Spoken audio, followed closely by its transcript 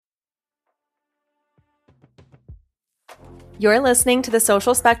You're listening to the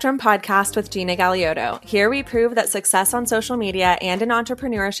Social Spectrum podcast with Gina Galiotto. Here we prove that success on social media and in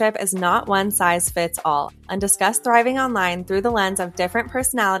entrepreneurship is not one size fits all, and discuss thriving online through the lens of different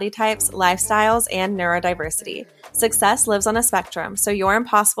personality types, lifestyles, and neurodiversity. Success lives on a spectrum, so your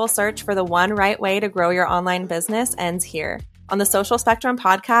impossible search for the one right way to grow your online business ends here. On the Social Spectrum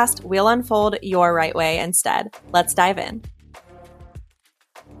podcast, we'll unfold your right way instead. Let's dive in.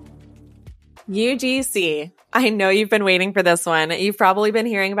 UGC. I know you've been waiting for this one. You've probably been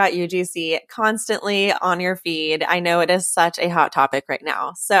hearing about UGC constantly on your feed. I know it is such a hot topic right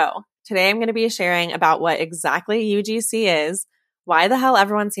now. So today I'm going to be sharing about what exactly UGC is, why the hell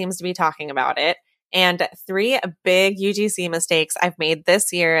everyone seems to be talking about it, and 3 big UGC mistakes I've made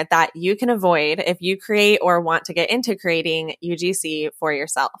this year that you can avoid if you create or want to get into creating UGC for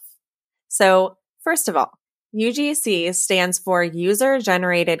yourself. So first of all, UGC stands for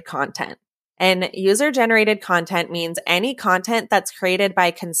user-generated content. And user-generated content means any content that's created by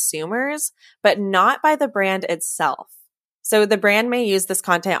consumers, but not by the brand itself. So the brand may use this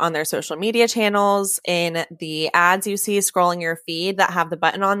content on their social media channels, in the ads you see scrolling your feed that have the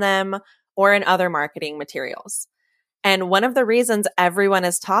button on them, or in other marketing materials. And one of the reasons everyone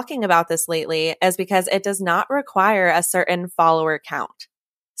is talking about this lately is because it does not require a certain follower count.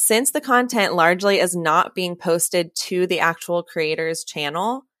 Since the content largely is not being posted to the actual creator's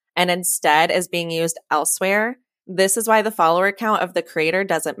channel, and instead is being used elsewhere, this is why the follower count of the creator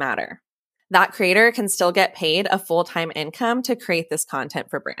doesn't matter. That creator can still get paid a full-time income to create this content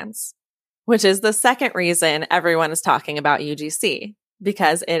for brands, which is the second reason everyone is talking about UGC,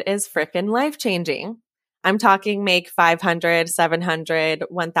 because it is frickin' life-changing. I'm talking make $500, $700,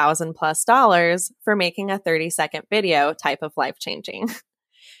 $1,000 plus dollars for making a 30-second video type of life-changing.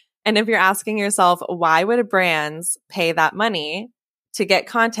 And if you're asking yourself, why would brands pay that money to get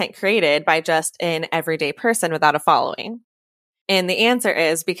content created by just an everyday person without a following? And the answer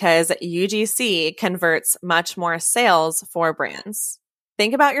is because UGC converts much more sales for brands.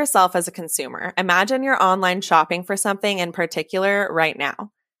 Think about yourself as a consumer. Imagine you're online shopping for something in particular right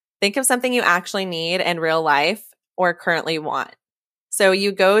now. Think of something you actually need in real life or currently want. So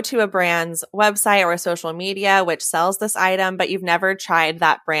you go to a brand's website or social media which sells this item, but you've never tried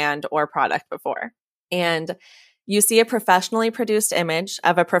that brand or product before. And you see a professionally produced image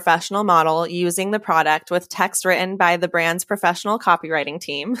of a professional model using the product with text written by the brand's professional copywriting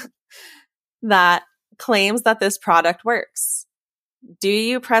team that claims that this product works. Do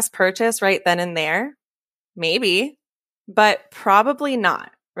you press purchase right then and there? Maybe, but probably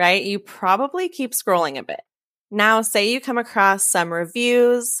not, right? You probably keep scrolling a bit. Now, say you come across some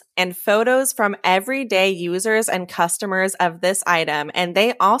reviews and photos from everyday users and customers of this item, and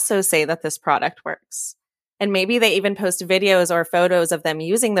they also say that this product works. And maybe they even post videos or photos of them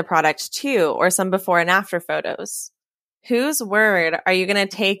using the product too, or some before and after photos. Whose word are you going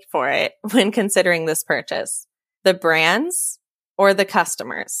to take for it when considering this purchase? The brands or the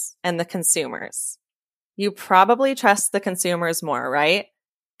customers and the consumers? You probably trust the consumers more, right?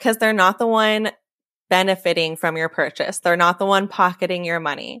 Because they're not the one benefiting from your purchase. They're not the one pocketing your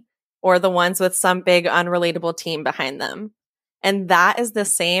money or the ones with some big unrelatable team behind them. And that is the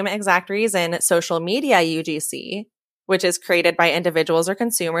same exact reason social media UGC, which is created by individuals or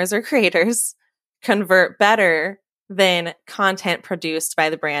consumers or creators, convert better than content produced by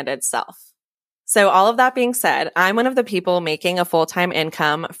the brand itself. So all of that being said, I'm one of the people making a full-time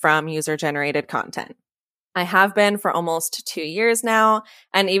income from user-generated content. I have been for almost 2 years now.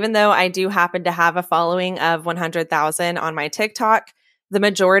 And even though I do happen to have a following of 100,000 on my TikTok, the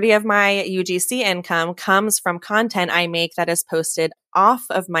majority of my UGC income comes from content I make that is posted off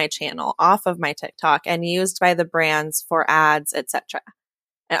of my channel, off of my TikTok, and used by the brands for ads, etc.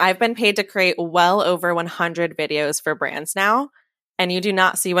 And I've been paid to create well over 100 videos for brands now, and you do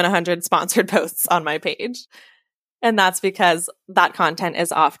not see 100 sponsored posts on my page. And that's because that content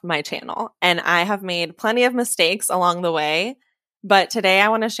is off my channel. And I have made plenty of mistakes along the way. But today I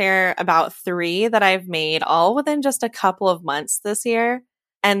want to share about 3 that I've made all within just a couple of months this year.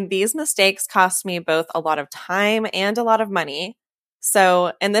 And these mistakes cost me both a lot of time and a lot of money.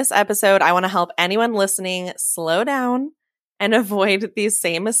 So in this episode, I want to help anyone listening slow down and avoid these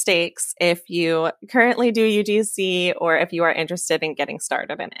same mistakes if you currently do UGC or if you are interested in getting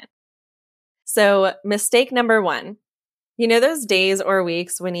started in it. So mistake number 1, you know those days or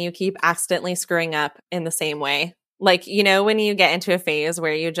weeks when you keep accidentally screwing up in the same way? Like, you know, when you get into a phase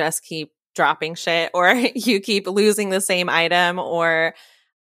where you just keep dropping shit or you keep losing the same item or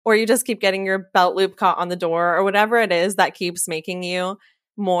you just keep getting your belt loop caught on the door or whatever it is that keeps making you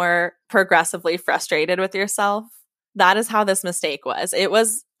more progressively frustrated with yourself. That is how this mistake was. It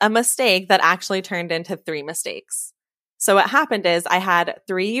was a mistake that actually turned into 3 mistakes. So what happened is I had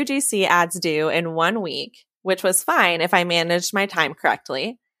 3 UGC ads due in 1 week, which was fine if I managed my time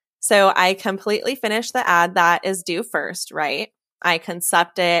correctly. So I completely finished the ad that is due first, right? I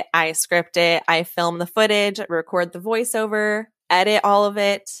concept it, I script it, I film the footage, record the voiceover, edit all of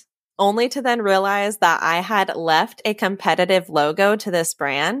it, only to then realize that I had left a competitive logo to this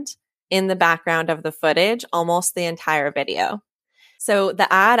brand in the background of the footage almost the entire video. So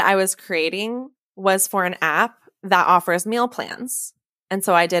the ad I was creating was for an app that offers meal plans. And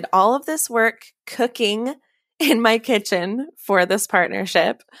so I did all of this work cooking in my kitchen for this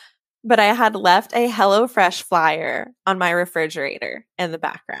partnership, but I had left a HelloFresh flyer on my refrigerator in the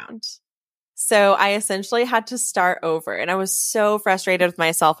background. So I essentially had to start over, and I was so frustrated with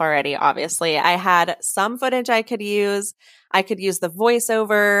myself already, obviously. I had some footage I could use. I could use the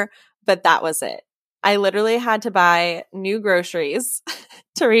voiceover, but that was it. I literally had to buy new groceries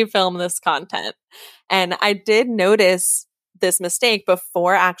to refilm this content. And I did notice this mistake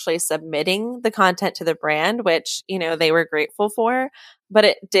before actually submitting the content to the brand, which, they were grateful for, but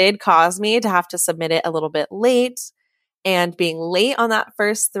it did cause me to have to submit it a little bit late. And being late on that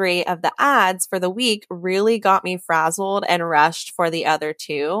first 3 of the ads for the week really got me frazzled and rushed for the other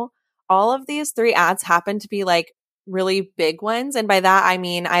 2. All of these 3 ads happened to be like really big ones. And by that, I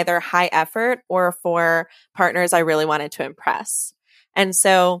mean either high effort or for partners I really wanted to impress. And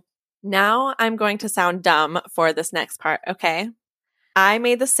so now I'm going to sound dumb for this next part, okay? I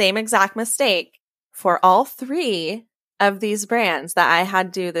made the same exact mistake for all 3 of these brands that I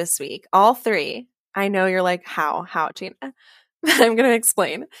had due this week. All 3. I know you're like, how, Gina? I'm going to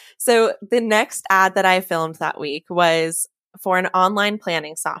explain. So the next ad that I filmed that week was for an online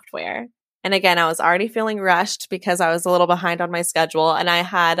planning software. And again, I was already feeling rushed because I was a little behind on my schedule, and I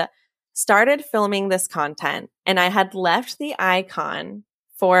had started filming this content, and I had left the icon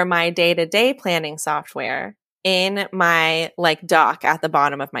for my day-to-day planning software in my dock at the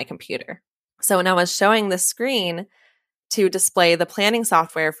bottom of my computer. So when I was showing the screen to display the planning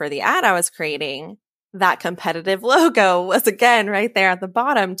software for the ad I was creating, that competitive logo was again right there at the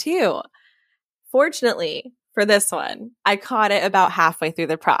bottom too. Fortunately for this one, I caught it about halfway through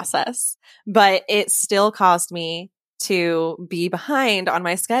the process, but it still caused me to be behind on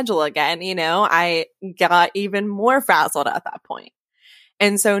my schedule again. I got even more frazzled at that point.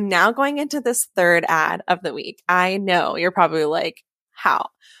 And so now going into this third ad of the week, I know you're probably like, how?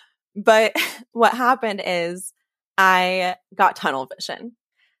 But what happened is I got tunnel vision.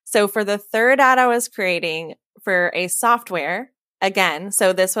 So for the third ad I was creating for a software, again,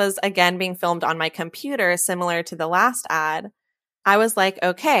 so this was again being filmed on my computer, similar to the last ad, I was like,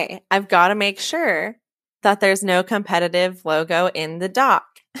 okay, I've got to make sure that there's no competitive logo in the doc.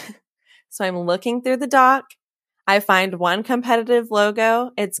 So I'm looking through the doc. I find one competitive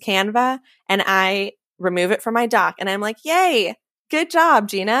logo, it's Canva, and I remove it from my doc. And I'm like, yay, good job,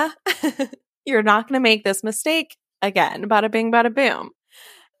 Gina. You're not going to make this mistake again. Bada bing, bada boom.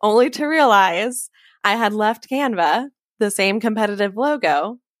 Only to realize I had left Canva, the same competitive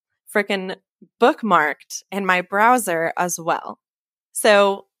logo, freaking bookmarked in my browser as well.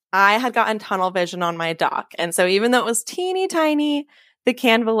 So I had gotten tunnel vision on my doc. And so even though it was teeny tiny, the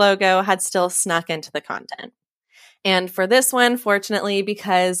Canva logo had still snuck into the content. And for this one, fortunately,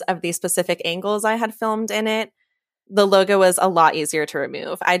 because of the specific angles I had filmed in it, the logo was a lot easier to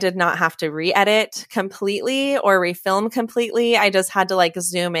remove. I did not have to re-edit completely or refilm completely. I just had to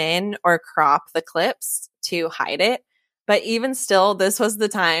zoom in or crop the clips to hide it. But even still, this was the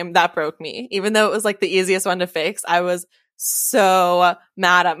time that broke me. Even though it was the easiest one to fix, I was so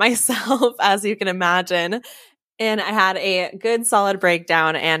mad at myself, as you can imagine. And I had a good solid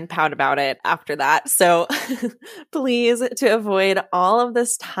breakdown and pout about it after that. So please, to avoid all of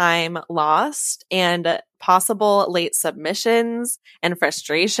this time lost and possible late submissions and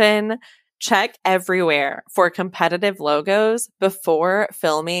frustration, check everywhere for competitive logos before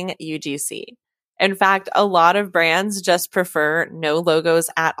filming UGC. In fact, a lot of brands just prefer no logos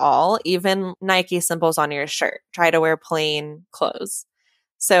at all, even Nike symbols on your shirt. Try to wear plain clothes.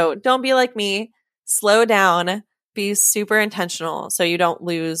 So don't be like me. Slow down. Be super intentional so you don't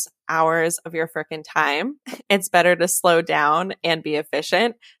lose hours of your freaking time. It's better to slow down and be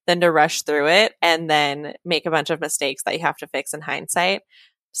efficient than to rush through it and then make a bunch of mistakes that you have to fix in hindsight.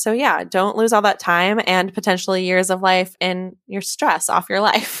 So yeah, don't lose all that time and potentially years of life and your stress off your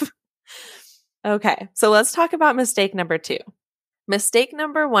life. Okay, so let's talk about mistake number 2. Mistake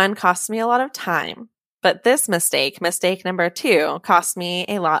number 1 cost me a lot of time, but this mistake number 2, cost me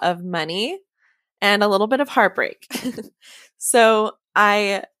a lot of money and a little bit of heartbreak. So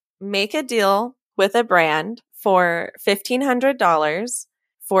I make a deal with a brand for $1,500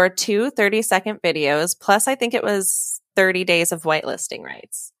 for 2 30-second videos. Plus, I think it was 30 days of whitelisting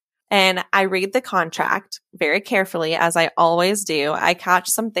rights. And I read the contract very carefully, as I always do. I catch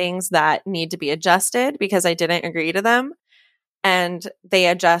some things that need to be adjusted because I didn't agree to them. And they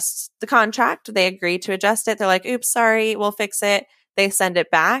adjust the contract. They agree to adjust it. They're like, oops, sorry, we'll fix it. They send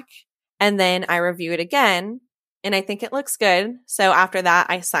it back. And then I review it again. And I think it looks good. So after that,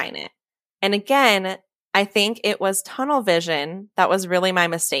 I sign it. And again, I think it was tunnel vision that was really my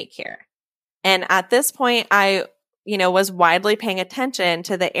mistake here. And at this point, I was widely paying attention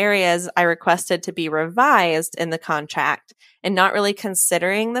to the areas I requested to be revised in the contract and not really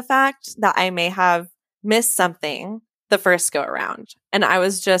considering the fact that I may have missed something the first go around. And I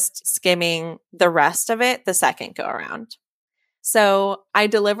was just skimming the rest of it the second go around. So I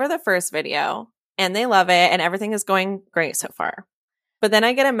deliver the first video and they love it and everything is going great so far. But then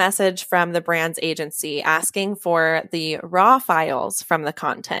I get a message from the brand's agency asking for the raw files from the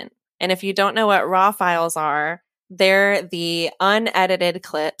content. And if you don't know what raw files are, they're the unedited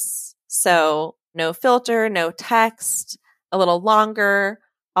clips. So no filter, no text, a little longer,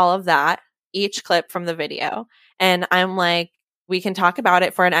 all of that, each clip from the video. And I'm like, we can talk about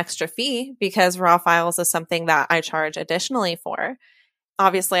it for an extra fee because raw files is something that I charge additionally for.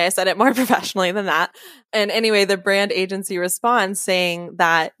 Obviously, I said it more professionally than that. And anyway, the brand agency responds saying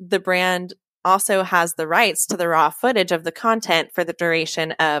that the brand also has the rights to the raw footage of the content for the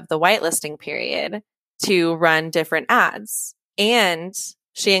duration of the whitelisting period to run different ads. And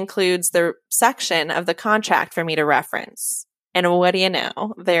she includes the section of the contract for me to reference. And what do you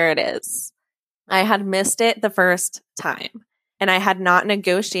know? There it is. I had missed it the first time, and I had not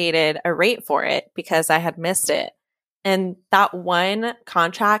negotiated a rate for it because I had missed it. And that one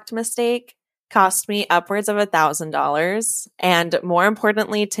contract mistake cost me upwards of $1,000. And more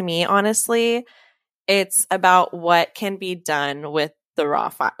importantly to me, honestly, it's about what can be done with the raw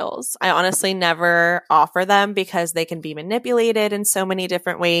files. I honestly never offer them because they can be manipulated in so many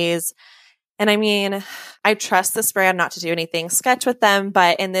different ways. And I mean, I trust this brand not to do anything sketch with them,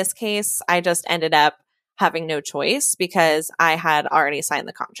 but in this case, I just ended up having no choice because I had already signed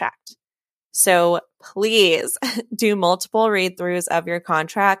the contract. So please do multiple read-throughs of your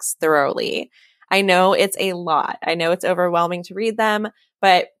contracts thoroughly. I know it's a lot. I know it's overwhelming to read them,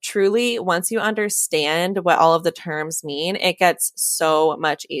 but truly, once you understand what all of the terms mean, it gets so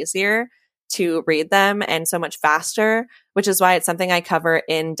much easier to read them and so much faster, which is why it's something I cover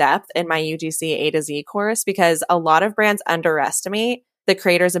in depth in my UGC A to Z course, because a lot of brands underestimate the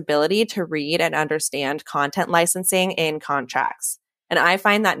creator's ability to read and understand content licensing in contracts. And I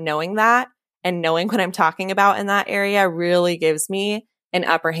find that knowing that and knowing what I'm talking about in that area really gives me an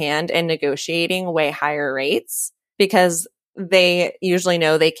upper hand in negotiating way higher rates because they usually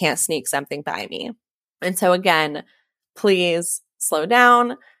know they can't sneak something by me. And so again, please slow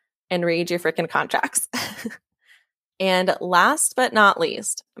down and read your freaking contracts. And last but not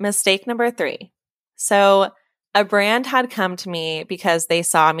least, mistake number 3. So a brand had come to me because they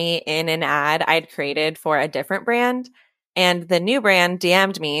saw me in an ad I'd created for a different brand. And the new brand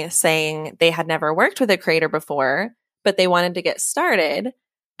DM'd me saying they had never worked with a creator before, but they wanted to get started.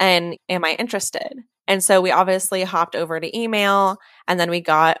 And am I interested? And so we obviously hopped over to email and then we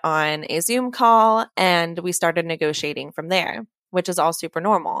got on a Zoom call and we started negotiating from there, which is all super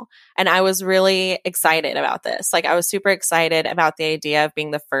normal. And I was really excited about this. Like I was super excited about the idea of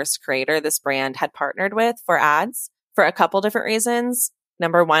being the first creator this brand had partnered with for ads for a couple different reasons.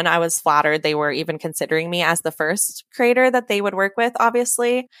 Number one, I was flattered they were even considering me as the first creator that they would work with,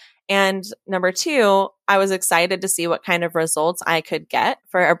 obviously. And number two, I was excited to see what kind of results I could get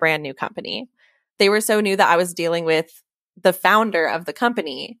for a brand new company. They were so new that I was dealing with the founder of the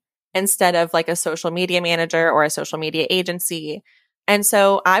company instead of like a social media manager or a social media agency. And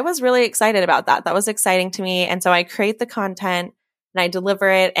so I was really excited about that. That was exciting to me. And so I create the content and I deliver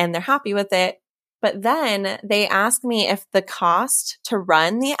it and they're happy with it. But then they ask me if the cost to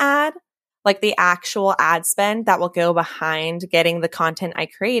run the ad, like the actual ad spend that will go behind getting the content I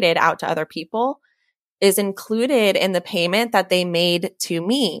created out to other people, is included in the payment that they made to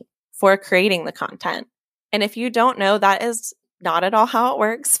me for creating the content. And if you don't know, that is not at all how it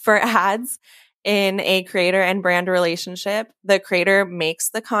works for ads in a creator and brand relationship. The creator makes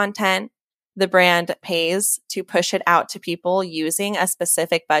the content, the brand pays to push it out to people using a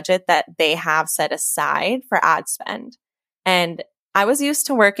specific budget that they have set aside for ad spend. And I was used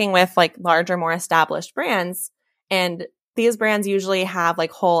to working with like larger, more established brands, and these brands usually have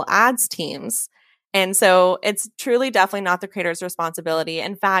like whole ads teams. And so it's truly definitely not the creator's responsibility.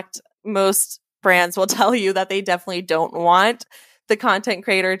 In fact, most brands will tell you that they definitely don't want the content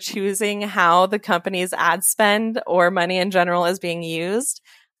creator choosing how the company's ad spend or money in general is being used.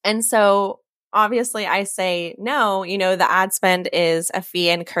 And so obviously I say, no, the ad spend is a fee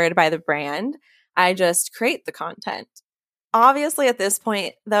incurred by the brand. I just create the content. Obviously, at this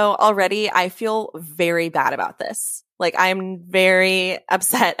point, though, already I feel very bad about this. Like, I'm very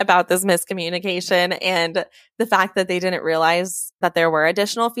upset about this miscommunication and the fact that they didn't realize that there were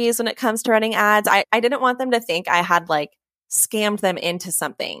additional fees when it comes to running ads. I didn't want them to think I had scammed them into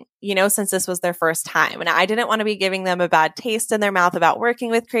something, since this was their first time. And I didn't want to be giving them a bad taste in their mouth about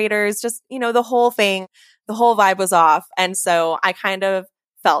working with creators. Just, the whole thing, the whole vibe was off. And so I kind of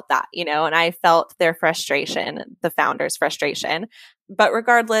felt that, and I felt their frustration, the founders' frustration. But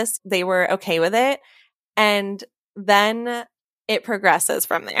regardless, they were okay with it. And then it progresses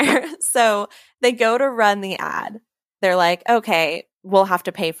from there. So they go to run the ad. They're like, okay, we'll have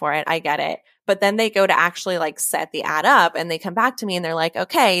to pay for it. I get it. But then they go to actually set the ad up and they come back to me and they're like,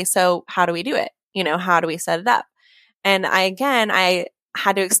 okay, so how do we do it? How do we set it up? And I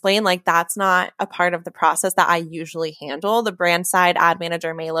had to explain that's not a part of the process that I usually handle. The brand side ad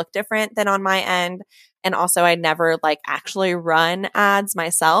manager may look different than on my end. And also I never actually run ads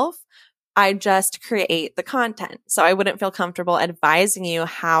myself. I just create the content. So I wouldn't feel comfortable advising you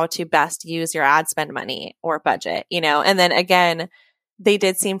how to best use your ad spend money or budget, and then again, they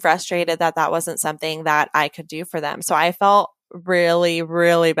did seem frustrated that that wasn't something that I could do for them. So I felt really,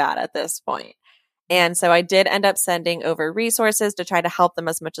 really bad at this point. And so I did end up sending over resources to try to help them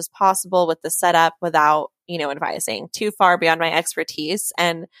as much as possible with the setup without, advising too far beyond my expertise.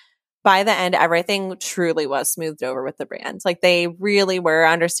 And by the end, everything truly was smoothed over with the brands. They really were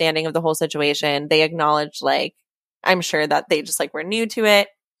understanding of the whole situation. They acknowledged, I'm sure that they just were new to it.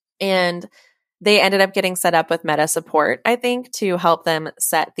 And they ended up getting set up with Meta support, I think, to help them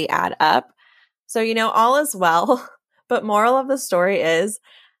set the ad up. So, all is well. But moral of the story is,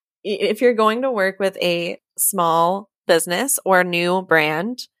 if you're going to work with a small business or new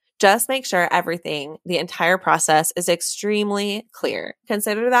brand, just make sure everything, the entire process is extremely clear.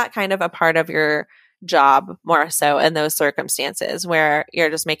 Consider that kind of a part of your job more so in those circumstances where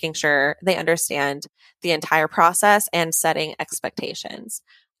you're just making sure they understand the entire process and setting expectations.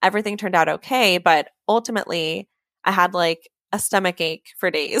 Everything turned out okay, but ultimately I had a stomach ache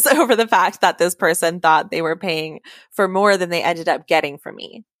for days over the fact that this person thought they were paying for more than they ended up getting from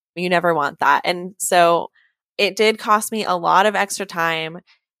me. You never want that. And so it did cost me a lot of extra time.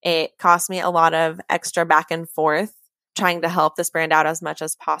 It cost me a lot of extra back and forth trying to help this brand out as much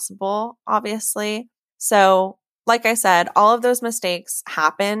as possible, obviously. So like I said, all of those mistakes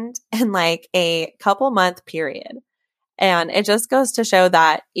happened in a couple month period. And it just goes to show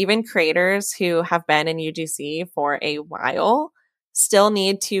that even creators who have been in UGC for a while still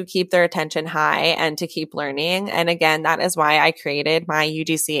need to keep their attention high and to keep learning. And again, that is why I created my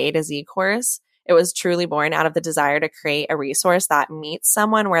UGC A to Z course. It was truly born out of the desire to create a resource that meets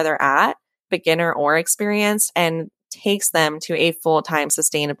someone where they're at, beginner or experienced, and takes them to a full-time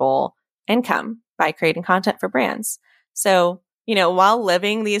sustainable income by creating content for brands. So, while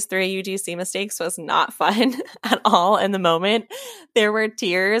living these 3 UGC mistakes was not fun at all in the moment, there were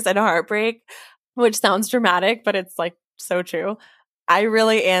tears and heartbreak, which sounds dramatic, but it's so true. I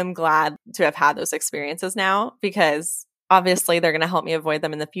really am glad to have had those experiences now because obviously they're going to help me avoid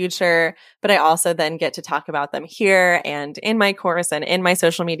them in the future, but I also then get to talk about them here and in my course and in my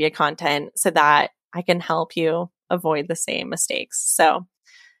social media content so that I can help you avoid the same mistakes. So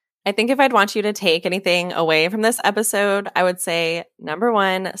I think if I'd want you to take anything away from this episode, I would say, number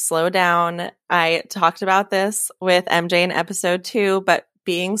 1, slow down. I talked about this with MJ in episode 2, but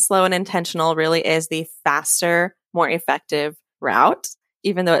being slow and intentional really is the faster, more effective route,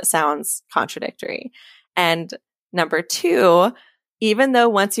 even though it sounds contradictory. And number 2, even though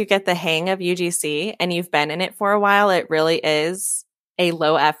once you get the hang of UGC and you've been in it for a while, it really is a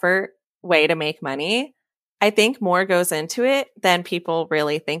low effort way to make money. I think more goes into it than people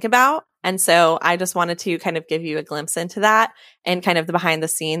really think about. And so I just wanted to kind of give you a glimpse into that and kind of the behind the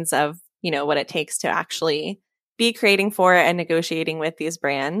scenes of, what it takes to actually be creating for and negotiating with these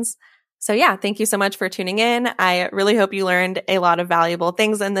brands. So yeah, thank you so much for tuning in. I really hope you learned a lot of valuable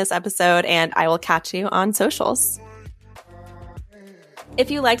things in this episode, and I will catch you on socials. If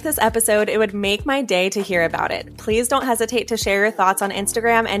you liked this episode, it would make my day to hear about it. Please don't hesitate to share your thoughts on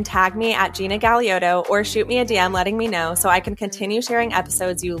Instagram and tag me at Gina Galiotto or shoot me a DM letting me know so I can continue sharing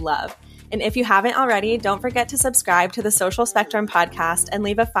episodes you love. And if you haven't already, don't forget to subscribe to the Social Spectrum podcast and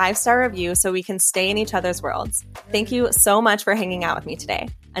leave a 5-star review so we can stay in each other's worlds. Thank you so much for hanging out with me today.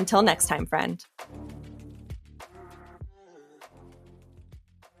 Until next time, friend.